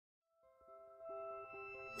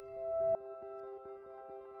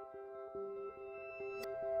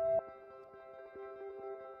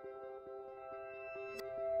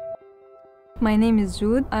My name is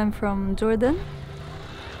Jude. I'm from Jordan.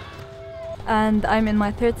 And I'm in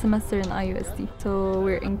my third semester in IUSD. So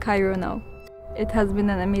we're in Cairo now. It has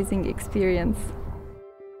been an amazing experience.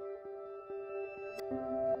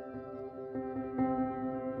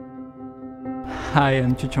 Hi,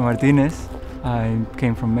 I'm Chucho Martinez. I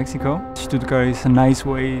came from Mexico. Stuttgart is a nice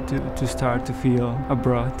way to start to feel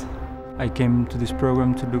abroad. I came to this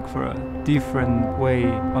program to look for a different way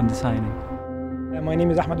on designing. My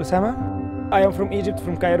name is Ahmed Osama. I am from Egypt,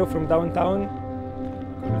 from Cairo, from downtown.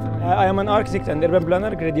 I am an architect and urban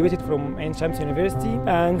planner, graduated from Ain Shams University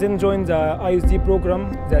and then joined the IUSD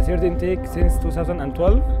program, the third intake since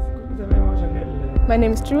 2012. My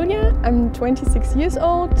name is Julia, I'm 26 years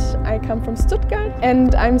old, I come from Stuttgart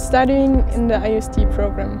and I'm studying in the IUSD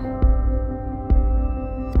program.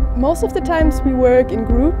 Most of the times we work in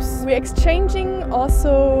groups. We're exchanging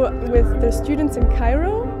also with the students in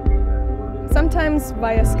Cairo. Sometimes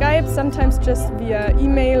via Skype, sometimes just via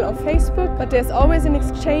email or Facebook, but there's always an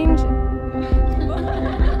exchange.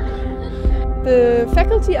 The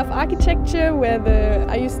Faculty of Architecture, where the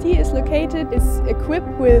IUSD is located, is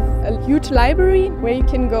equipped with a huge library where you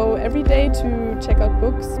can go every day to check out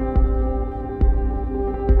books.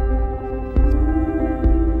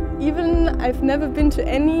 Even I've never been to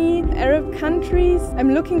any Arab countries.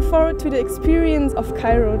 I'm looking forward to the experience of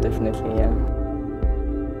Cairo, definitely, yeah.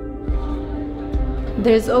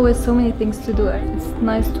 There's always so many things to do. It's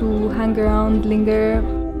nice to hang around, linger.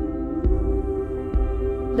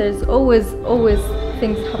 There's always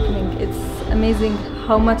things happening. It's amazing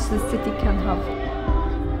how much the city can have.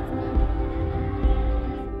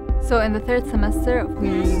 So in the third semester, we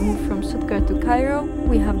moved from Stuttgart to Cairo.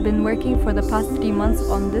 We have been working for the past 3 months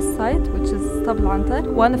on this site, which is Stabl Antar,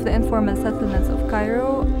 one of the informal settlements of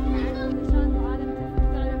Cairo.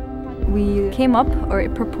 We came up or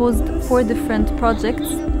proposed 4 different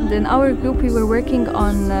projects. In our group we were working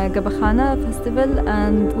on Gabakhana festival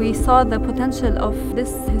and we saw the potential of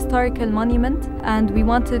this historical monument and we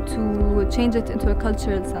wanted to change it into a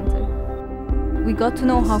cultural center. We got to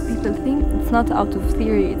know how people think. It's not out of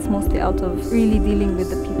theory, it's mostly out of really dealing with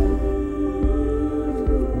the people.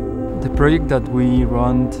 The project that we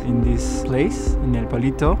run in this place, in El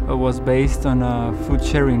Palito, was based on food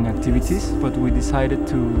sharing activities, but we decided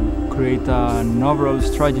to create an overall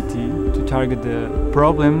strategy to target the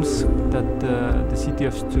problems that the city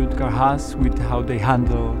of Stuttgart has with how they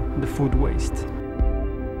handle the food waste.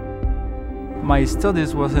 My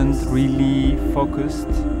studies wasn't really focused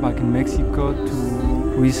back in Mexico to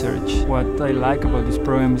research. What I like about this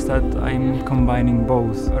program is that I'm combining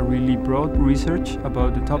both a really broad research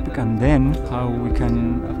about the topic and then how we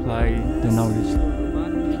can apply the knowledge.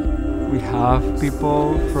 We have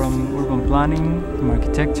people from urban planning, from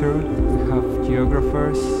architecture, we have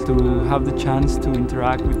geographers to have the chance to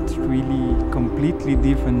interact with really completely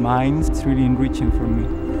different minds. It's really enriching for me.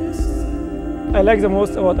 I like the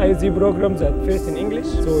most about IUSD programs that first in English,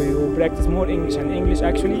 so you practice more English and English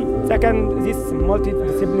actually. Second, these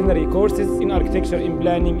multidisciplinary courses in architecture, in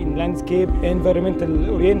planning, in landscape, environmental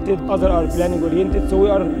oriented, other are planning oriented, so we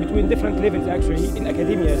are between different levels actually in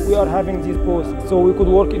academia. We are having these both, so we could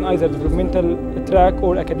work in either developmental track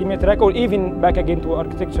or academia track or even back again to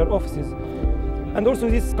architecture offices. And also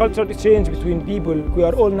this cultural exchange between people, we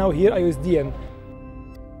are all now here IUSDian.